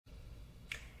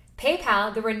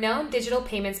PayPal, the renowned digital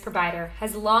payments provider,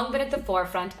 has long been at the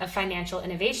forefront of financial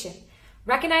innovation.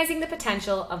 Recognizing the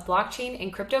potential of blockchain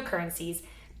and cryptocurrencies,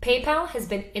 PayPal has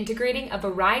been integrating a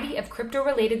variety of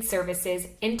crypto-related services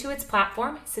into its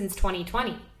platform since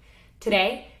 2020.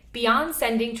 Today, beyond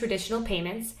sending traditional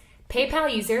payments,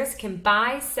 PayPal users can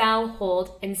buy, sell,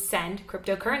 hold, and send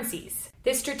cryptocurrencies.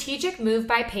 This strategic move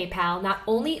by PayPal not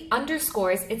only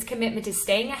underscores its commitment to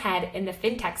staying ahead in the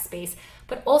fintech space,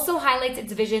 but also highlights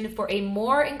its vision for a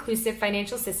more inclusive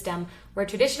financial system where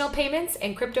traditional payments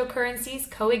and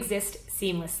cryptocurrencies coexist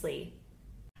seamlessly.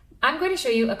 I'm going to show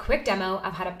you a quick demo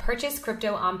of how to purchase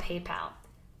crypto on PayPal.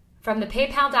 From the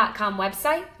PayPal.com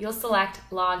website, you'll select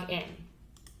Log In.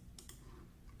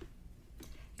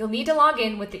 You'll need to log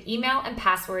in with the email and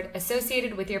password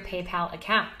associated with your PayPal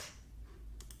account.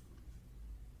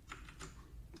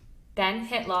 Then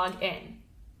hit Log In.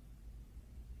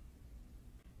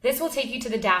 This will take you to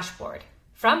the dashboard.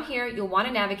 From here, you'll want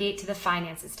to navigate to the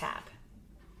Finances tab.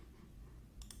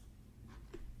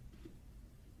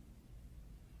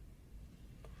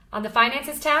 On the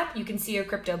Finances tab, you can see your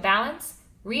crypto balance,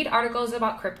 read articles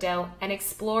about crypto, and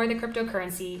explore the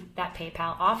cryptocurrency that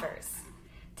PayPal offers.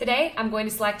 Today, I'm going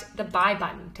to select the Buy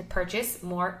button to purchase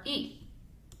more ETH.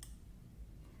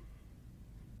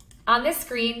 On this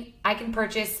screen, I can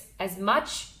purchase as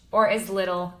much or as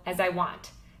little as I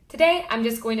want. Today, I'm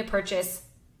just going to purchase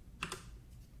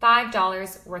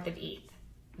 $5 worth of ETH.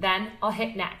 Then I'll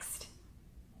hit Next.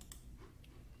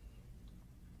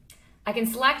 I can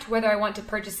select whether I want to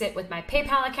purchase it with my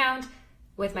PayPal account,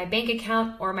 with my bank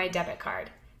account, or my debit card.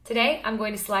 Today, I'm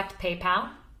going to select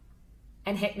PayPal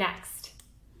and hit Next.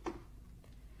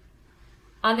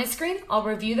 On this screen, I'll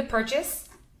review the purchase,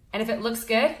 and if it looks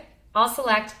good, I'll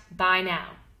select Buy Now.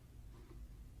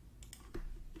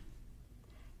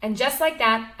 And just like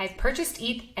that, I've purchased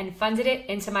ETH and funded it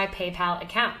into my PayPal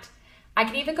account. I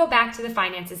can even go back to the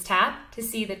Finances tab to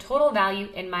see the total value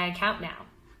in my account now.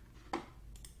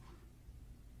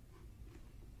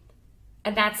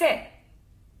 And that's it.